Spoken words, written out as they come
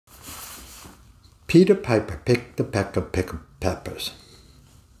Peter Piper picked a peck of pickled peppers.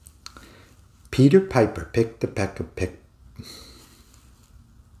 Peter Piper picked a peck of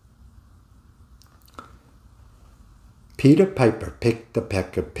Peter Piper picked a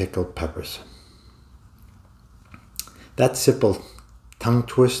peck of pickled peppers. That simple tongue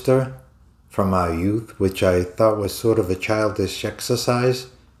twister from our youth, which I thought was sort of a childish exercise,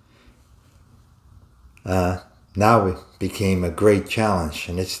 now it became a great challenge,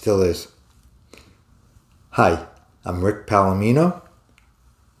 and it still is. Hi, I'm Rick Palomino,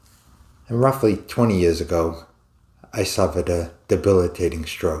 and roughly 20 years ago, I suffered a debilitating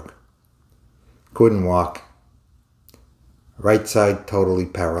stroke. Couldn't walk. Right side totally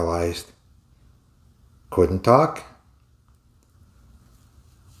paralyzed. Couldn't talk.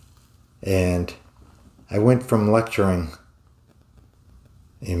 And I went from lecturing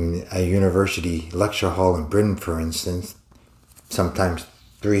in a university lecture hall in Britain, for instance, sometimes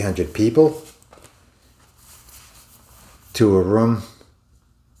 300 people, to a room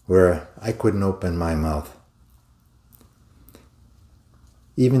where I couldn't open my mouth.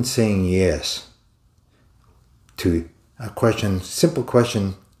 Even saying yes to a question, simple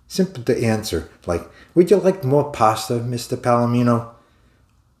to answer, like, would you like more pasta, Mr. Palomino?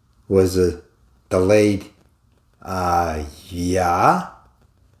 Was a delayed, yeah,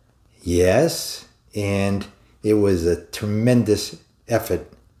 yes, and it was a tremendous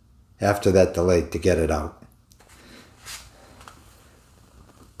effort after that delay to get it out.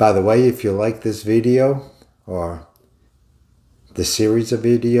 By the way, if you like this video or the series of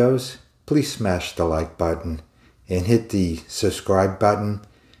videos, please smash the like button and hit the subscribe button.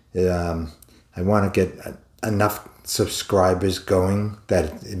 I want to get enough subscribers going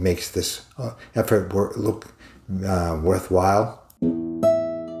that it makes this effort look worthwhile.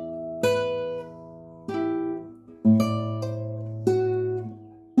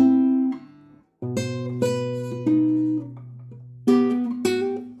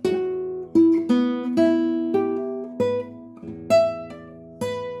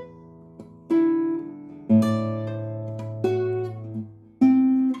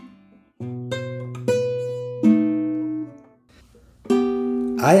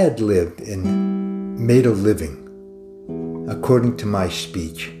 I had lived and made a living according to my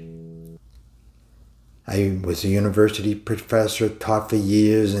speech. I was a university professor, taught for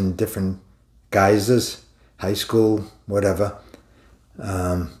years in different guises, high school, whatever.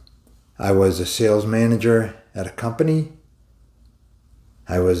 I was a sales manager at a company.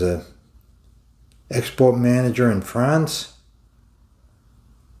 I was a export manager in France.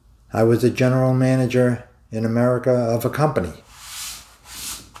 I was a general manager in America of a company.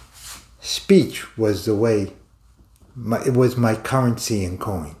 Speech was the way, it was my currency and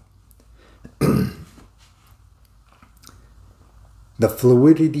coin. The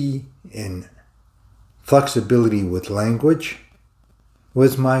fluidity and flexibility with language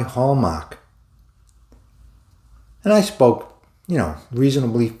was my hallmark. And I spoke,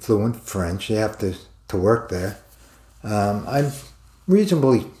 reasonably fluent French. You have to work there. I'm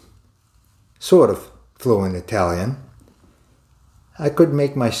reasonably sort of fluent Italian. I could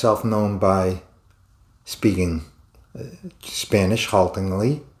make myself known by speaking Spanish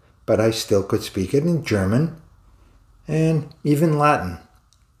haltingly, but I still could speak it in German and even Latin.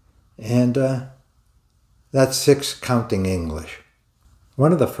 And that's 6 counting English.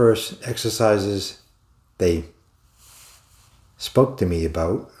 One of the first exercises they spoke to me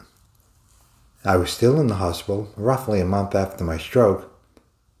about, I was still in the hospital, roughly a month after my stroke,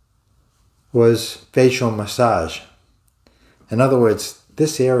 was facial massage. In other words,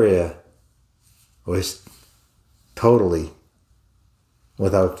 this area was totally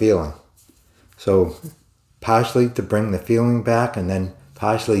without feeling. So partially to bring the feeling back, and then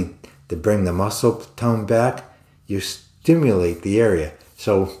partially to bring the muscle tone back, you stimulate the area.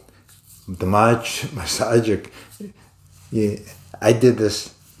 So the massager, I did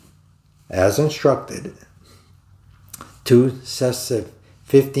this as instructed. 2 sets of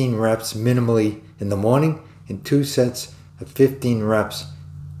 15 reps minimally in the morning, and 2 sets of 15 reps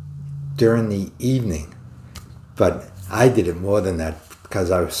during the evening. But I did it more than that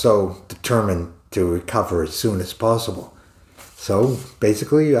because I was so determined to recover as soon as possible. So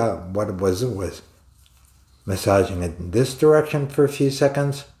basically what it was massaging it in this direction for a few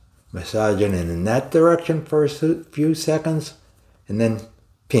seconds, massaging it in that direction for a few seconds, and then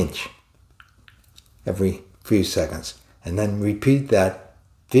pinch every few seconds. And then repeat that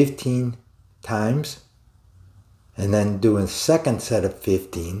 15 times, and then do a second set of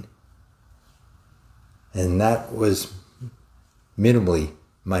 15. And that was minimally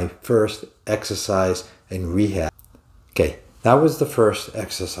my first exercise in rehab. Okay, that was the first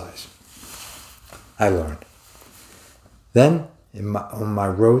exercise. I learned. Then, on my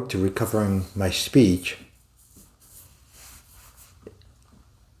road to recovering my speech,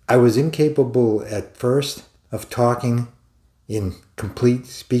 I was incapable at first of speaking in complete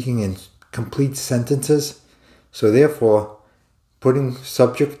sentences. So therefore, putting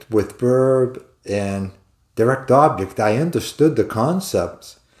subject with verb and direct object, I understood the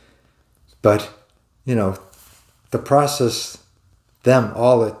concepts, but, to process them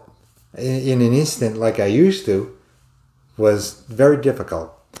all in an instant like I used to was very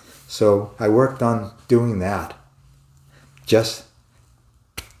difficult. So I worked on doing that. Just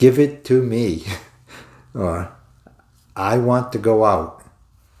give it to me, or I want to go out,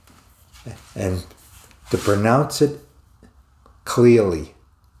 and to pronounce it clearly.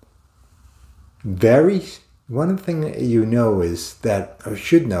 One thing that you know is that, or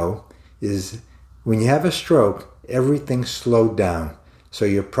should know, is when you have a stroke, everything slowed down. So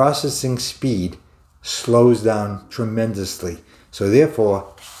your processing speed slows down tremendously. So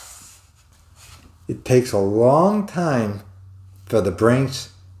therefore, it takes a long time for the brain's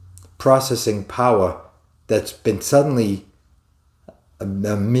processing power that's been suddenly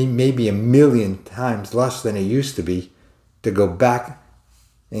maybe 1,000,000 times less than it used to be, to go back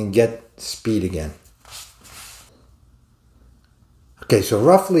and get speed again. Okay, so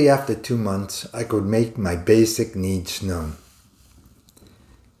roughly after 2 months, I could make my basic needs known.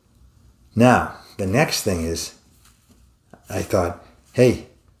 Now, the next thing is, I thought, hey,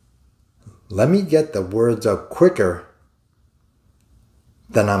 let me get the words out quicker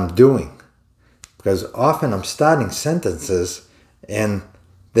than I'm doing. Because often I'm starting sentences and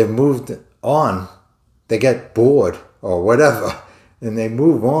they've moved on, they get bored or whatever, and they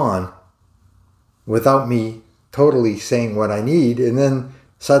move on without me totally saying what I need, and then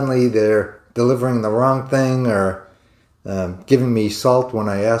suddenly they're delivering the wrong thing, or giving me salt when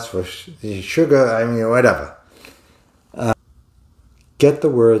I ask for sugar, whatever. Get the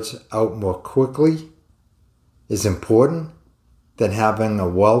words out more quickly is important than having a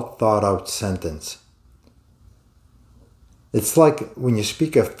well thought out sentence. It's like when you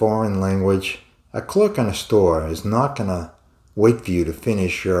speak a foreign language, a clerk in a store is not going to wait for you to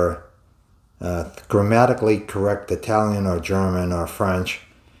finish your grammatically correct Italian or German or French.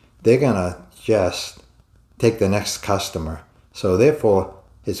 They're going to just take the next customer. So therefore,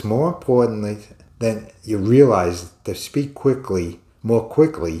 it's more important that you realize to speak more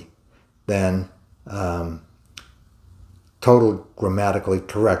quickly than total grammatically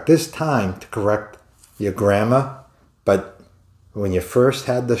correct. There's time to correct your grammar, but when you first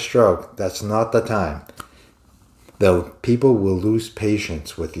had the stroke, that's not the time. Though people will lose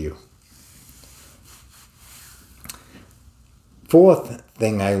patience with you. Fourth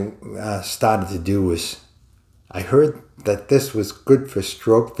thing I started to do was, I heard that this was good for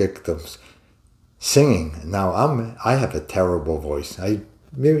stroke victims. Singing. Now I have a terrible voice. I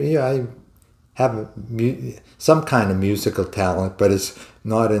have some kind of musical talent, but it's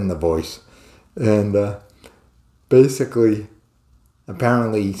not in the voice. And basically,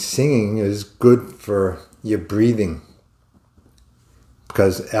 apparently singing is good for your breathing.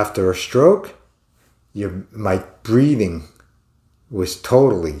 Because after a stroke, my breathing was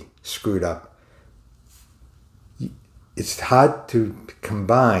totally screwed up. It's hard to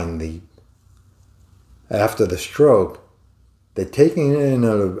combine after the stroke, the taking in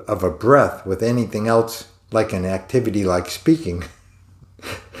of a breath with anything else, like an activity like speaking.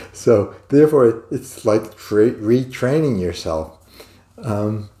 So therefore, it's like retraining yourself.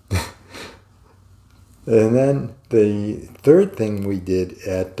 And then the third thing we did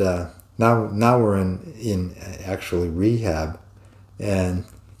now we're in actually rehab, and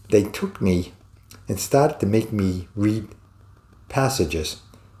they took me and started to make me read passages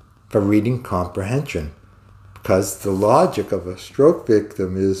for reading comprehension, because the logic of a stroke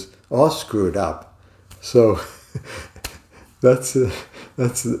victim is all screwed up. So that's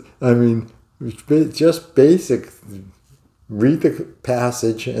just basic. Read the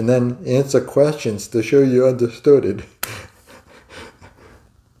passage and then answer questions to show you understood it.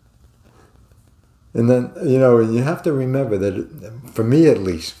 And then, and you have to remember that, for me at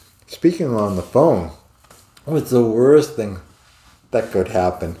least, speaking on the phone was the worst thing that could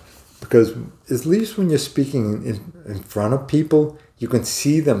happen. Because at least when you're speaking in front of people, you can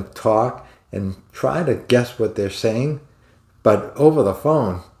see them talk and try to guess what they're saying. But over the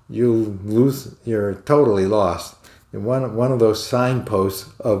phone, you're totally lost. And one of those signposts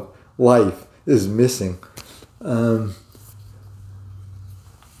of life is missing.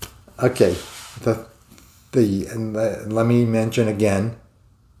 Okay, let me mention again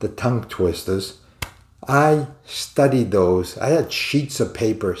the tongue twisters. I studied those. I had sheets of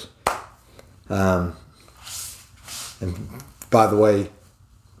papers. And by the way,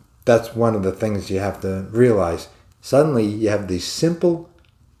 that's one of the things you have to realize. Suddenly you have these simple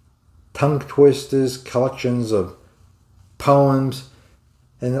tongue twisters, collections of poems,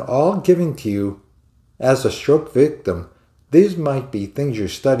 and all given to you as a stroke victim. These might be things you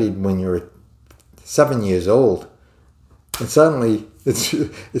studied when you were 7 years old, and suddenly it's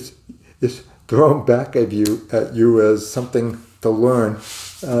thrown back at you as something to learn.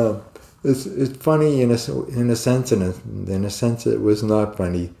 It's funny in a sense, and in a sense it was not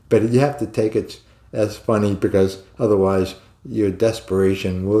funny. But you have to take it as funny, because otherwise your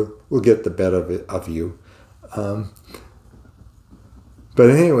desperation will get the better of you. But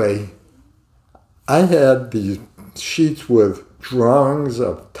anyway, I had these sheets with drawings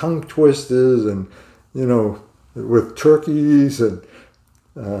of tongue twisters and, with turkeys and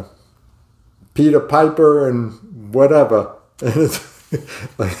Peter Piper and whatever. And it's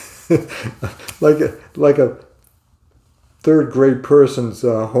like a third grade person's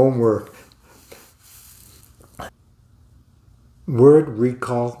homework. Word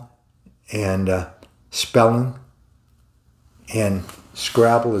recall and spelling and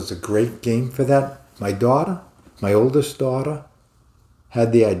Scrabble is a great game for that. My daughter, my oldest daughter,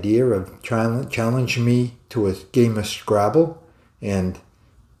 had the idea of challenging me to a game of Scrabble, and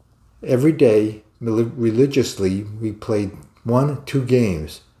every day, religiously, we played 1 or 2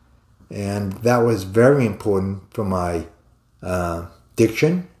 games, and that was very important for my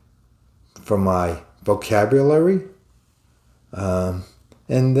diction, for my vocabulary, and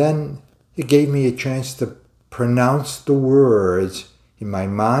then it gave me a chance to pronounce the words in my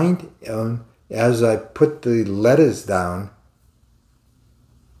mind as I put the letters down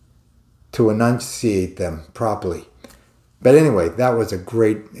to enunciate them properly. But anyway, that was a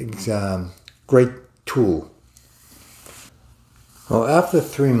great tool. Well, after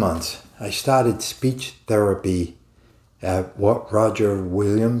 3 months, I started speech therapy at Roger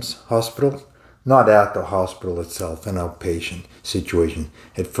Williams Hospital. Not at the hospital itself, an outpatient situation.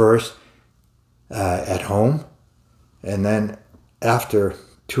 At first, at home, and then after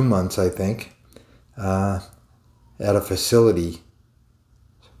 2 months, I think, at a facility,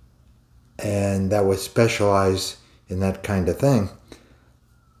 and that was specialized in that kind of thing.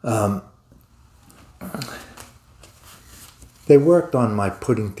 They worked on my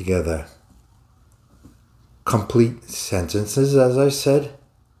putting together complete sentences, as I said,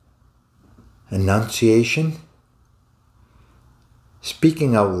 enunciation,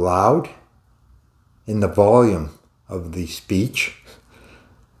 speaking out loud in the volume of the speech.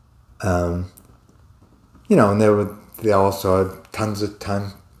 And they also had tons of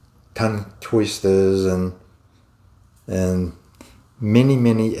tongue twisters and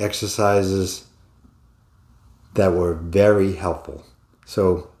many exercises that were very helpful.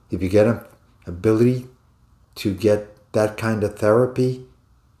 So if you get an ability to get that kind of therapy,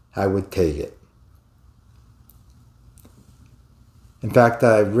 I would take it. In fact,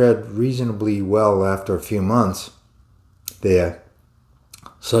 I read reasonably well after a few months there,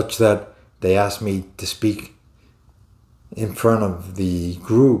 such that they asked me to speak in front of the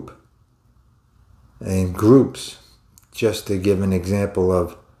group, in groups, just to give an example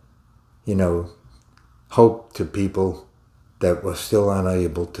of, hope to people that were still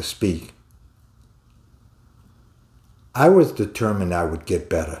unable to speak. I was determined I would get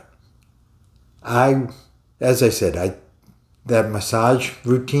better. As I said, that massage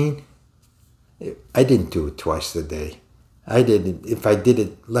routine, I didn't do it twice a day. If I did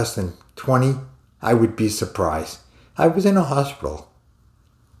it less than 20, I would be surprised. I was in a hospital.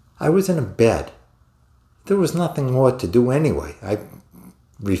 I was in a bed. There was nothing more to do anyway. I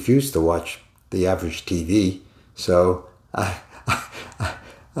refused to watch the average TV, so I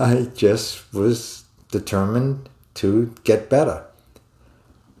just was determined to get better.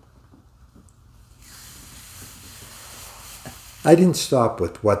 I didn't stop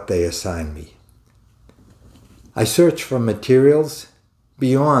with what they assigned me. I searched for materials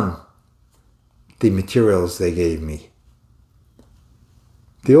beyond the materials they gave me.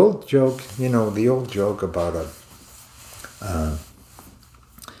 The old joke, about a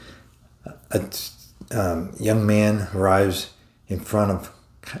young man arrives in front of,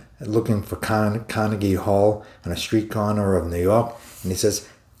 looking for Carnegie Hall on a street corner of New York, and he says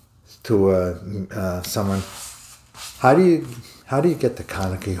to someone, How do you get to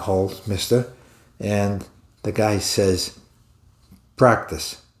Carnegie Hall, mister? And the guy says,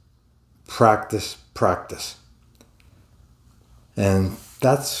 practice, practice, practice. And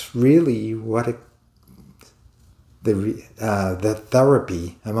that's really what the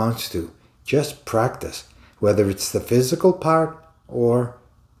therapy amounts to. Just practice, whether it's the physical part or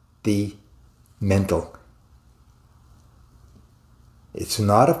the mental. It's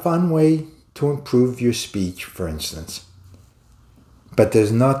not a fun way to improve your speech, for instance. But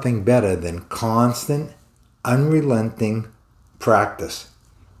there's nothing better than constant, unrelenting practice.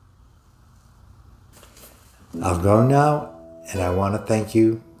 I'll go now, and I want to thank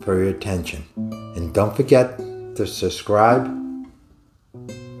you for your attention. And don't forget to subscribe,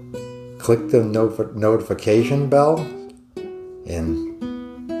 click the notification bell,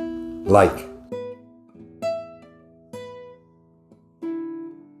 and like.